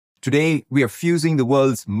Today, we are fusing the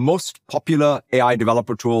world's most popular AI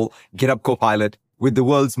developer tool, GitHub Copilot, with the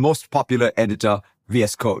world's most popular editor,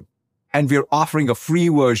 VSCode. And we're offering a free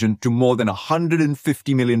version to more than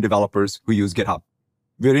 150 million developers who use GitHub.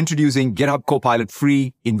 We're introducing GitHub Copilot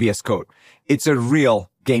free in VSCode. It's a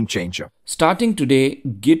real game changer. Starting today,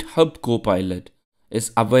 GitHub Copilot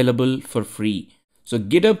is available for free. So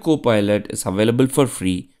GitHub Copilot is available for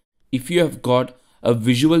free if you have got a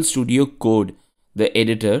Visual Studio Code, the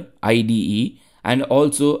editor, IDE, and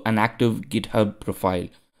also an active GitHub profile.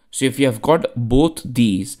 So if you have got both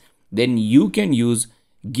these, then you can use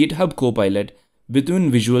GitHub Copilot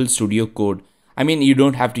within Visual Studio Code. I mean, you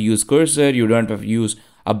don't have to use Cursor, you don't have to use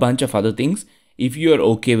a bunch of other things if you are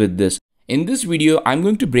okay with this. In this video, I'm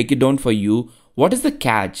going to break it down for you. What is the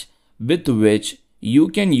catch with which you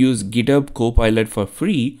can use GitHub Copilot for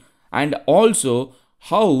free, and also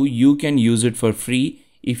how you can use it for free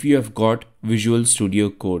if you have got Visual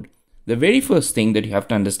Studio Code. The very first thing that you have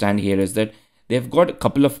to understand here is that they've got a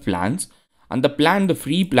couple of plans, and the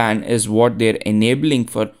free plan is what they're enabling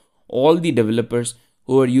for all the developers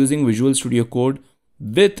who are using Visual Studio Code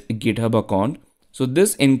with GitHub account. So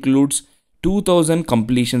this includes 2000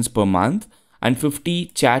 completions per month and 50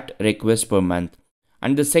 chat requests per month.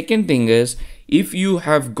 And the second thing is, if you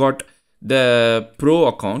have got the pro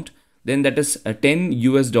account, then that is a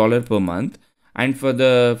 $10 per month. And for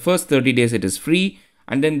the first 30 days, it is free.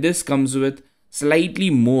 And then this comes with slightly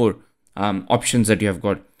more options that you have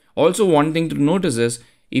got. Also, one thing to notice is,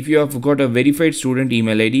 if you have got a verified student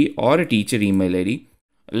email ID or a teacher email ID,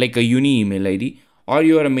 like a uni email ID, or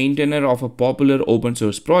you are a maintainer of a popular open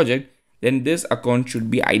source project, then this account should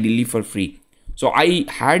be ideally for free. So I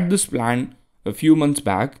had this plan a few months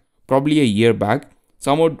back, probably a year back.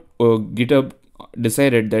 Somehow GitHub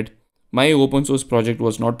decided that my open source project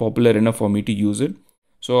was not popular enough for me to use it.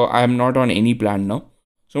 So I am not on any plan now.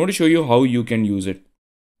 So I want to show you how you can use it.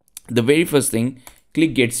 The very first thing,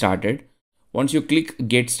 click Get Started. Once you click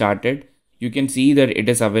Get Started, you can see that it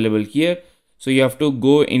is available here. So you have to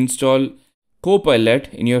go install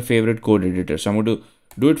Copilot in your favorite code editor. So I'm going to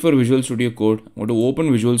do it for Visual Studio Code. I'm going to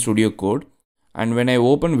open Visual Studio Code. And when I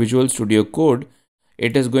open Visual Studio Code,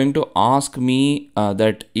 it is going to ask me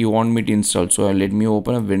that you want me to install. So let me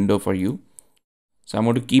open a window for you. So I'm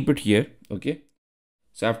going to keep it here. Okay.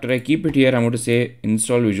 So after I keep it here, I'm going to say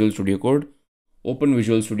install Visual Studio Code, open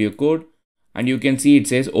Visual Studio Code, and you can see it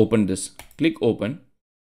says open this. Click open.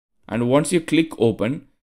 And once you click open,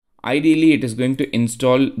 ideally it is going to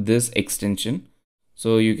install this extension.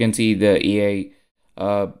 So you can see the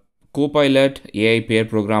AI Copilot, AI pair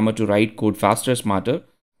programmer to write code faster, smarter.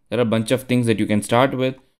 There are a bunch of things that you can start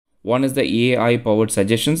with. One is the AI powered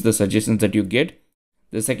suggestions, the suggestions that you get.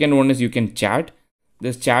 The second one is you can chat.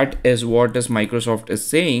 This chat is what is Microsoft is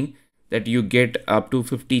saying, that you get up to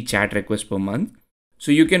 50 chat requests per month.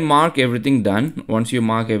 So you can mark everything done. Once you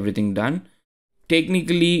mark everything done,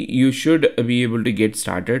 technically you should be able to get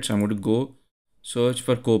started. So I'm going to go search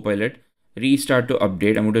for Copilot, restart to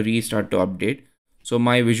update. I'm going to restart to update. So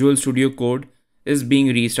my Visual Studio Code is being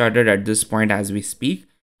restarted at this point as we speak,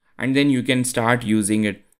 and then you can start using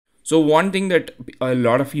it. So one thing that a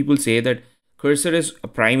lot of people say, that Cursor is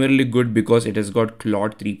primarily good because it has got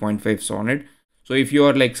Claude 3.5 Sonnet. So if you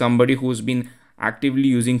are like somebody who's been actively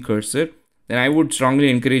using Cursor, then I would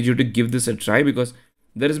strongly encourage you to give this a try, because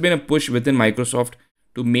there has been a push within Microsoft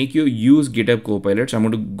to make you use GitHub Copilot. So I'm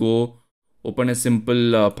going to go open a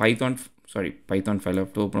simple Python file. I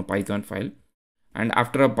have to open a Python file. And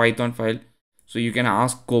after a Python file, so you can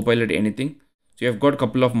ask Copilot anything. So you have got a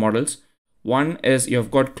couple of models. One is you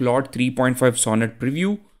have got Claude 3.5 Sonnet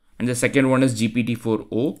preview, and the second one is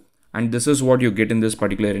GPT-4o. And this is what you get in this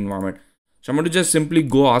particular environment. So I'm going to just simply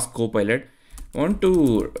go ask Copilot, I want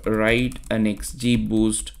to write an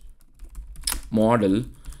XGBoost model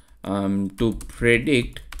to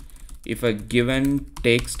predict if a given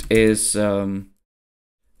text is a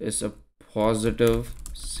positive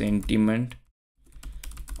sentiment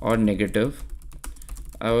or negative.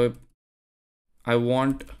 I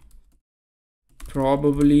want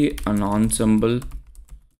probably an ensemble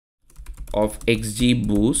of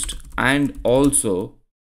XGBoost and also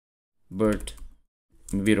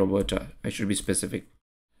maybe Roberta. I should be specific.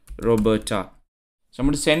 Roberta. So I'm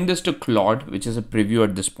going to send this to Claude, which is a preview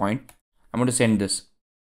at this point. I'm going to send this.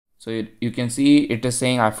 So you can see it is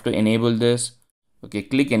saying I have to enable this. Okay,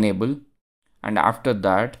 click enable. And after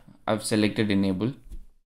that, I've selected enable.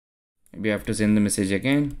 Maybe I have to send the message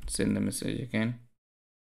again. Send the message again.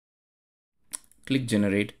 Click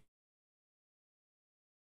generate.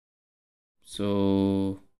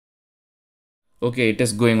 So, okay, it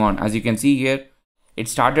is going on. As you can see here, it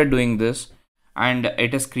started doing this. and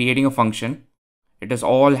it is creating a function. It is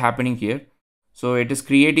all happening here. So it is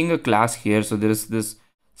creating a class here. So there is this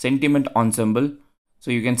sentiment ensemble.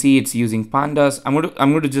 So you can see it's using pandas. I'm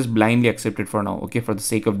going to just blindly accept it for now, okay, for the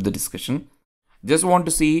sake of the discussion. Just want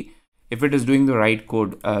to see if it is doing the right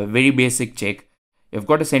code. Very basic check. You've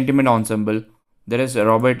got a sentiment ensemble. There is a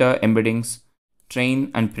Roberta embeddings, train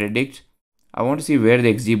and predict. I want to see where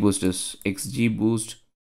the XGBoost is. XGBoost,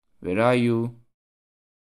 where are you?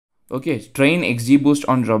 Okay, train XGBoost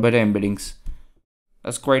on Roberta embeddings.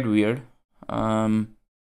 That's quite weird.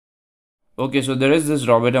 Okay, so there is this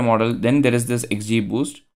Roberta model, then there is this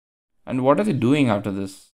XGBoost. And what are they doing after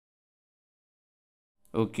this?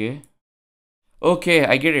 Okay,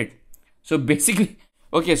 I get it. So basically,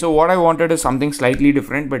 okay, so what I wanted is something slightly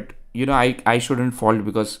different, but you know, I shouldn't fault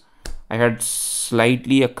because I had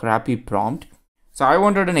slightly a crappy prompt. So I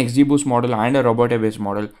wanted an XGBoost model and a Roberta based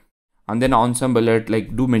model, and then ensemble it,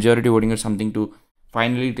 like do majority voting or something to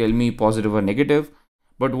finally tell me positive or negative.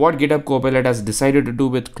 But what GitHub Copilot has decided to do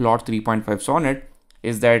with Claude 3.5 Sonnet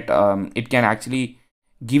is that it can actually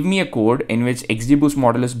give me a code in which XGBoost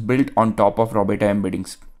model is built on top of Roberta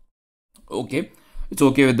embeddings. Okay, it's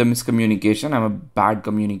okay with the miscommunication. I'm a bad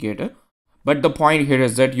communicator. But the point here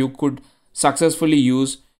is that you could successfully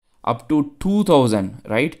use up to 2000,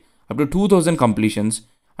 right? Up to 2000 completions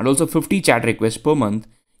and also 50 chat requests per month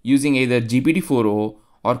using either GPT-4o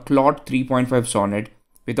or Claude 3.5 Sonnet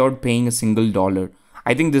without paying a single dollar.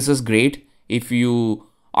 I think this is great. If you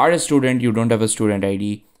are a student, you don't have a student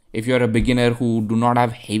ID. If you're a beginner who do not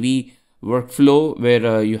have heavy workflow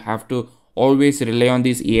where you have to always rely on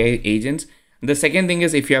these AI agents. The second thing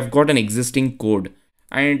is if you have got an existing code.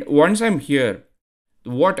 And once I'm here,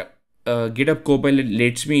 what GitHub Copilot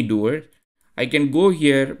lets me do it, I can go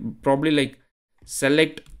here, probably like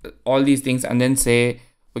select all these things and then say,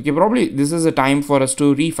 okay, probably this is a time for us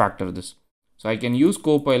to refactor this. So I can use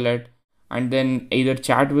Copilot and then either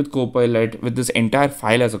chat with Copilot with this entire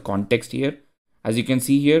file as a context here, as you can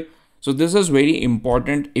see here. So this is very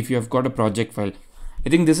important if you have got a project file. I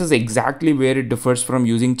think this is exactly where it differs from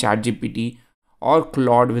using ChatGPT or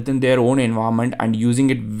Claude within their own environment and using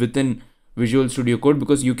it within Visual Studio Code,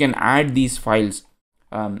 because you can add these files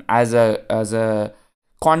as a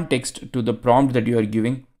context to the prompt that you are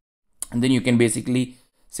giving, and then you can basically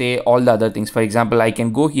say all the other things. For example, I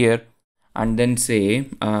can go here and then say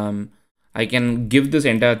I can give this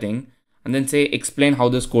entire thing and then say explain how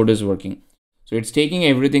this code is working. So it's taking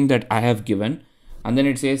everything that I have given and then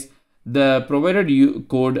it says the provided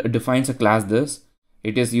code defines a class this,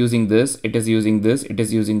 it is using this, it is using this, it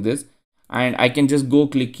is using this, and I can just go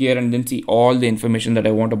click here and then see all the information that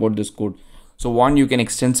I want about this code. So one, you can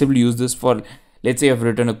extensively use this for, let's say you've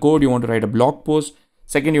written a code, you want to write a blog post.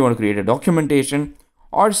 Second, you want to create a documentation,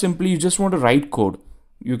 or simply you just want to write code.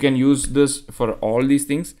 You can use this for all these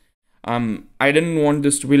things. I didn't want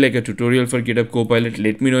this to be like a tutorial for GitHub Copilot.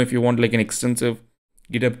 Let me know if you want like an extensive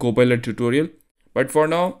GitHub Copilot tutorial. But for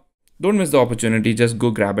now, don't miss the opportunity. Just go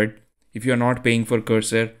grab it. If you're not paying for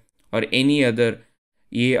Cursor or any other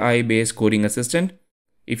AI-based coding assistant,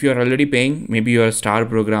 if you're already paying, maybe you're a star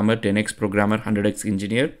programmer, 10x programmer, 100x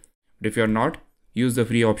engineer. But if you're not, use the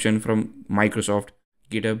free option from Microsoft,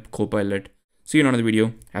 GitHub Copilot. See you in another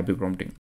video. Happy prompting.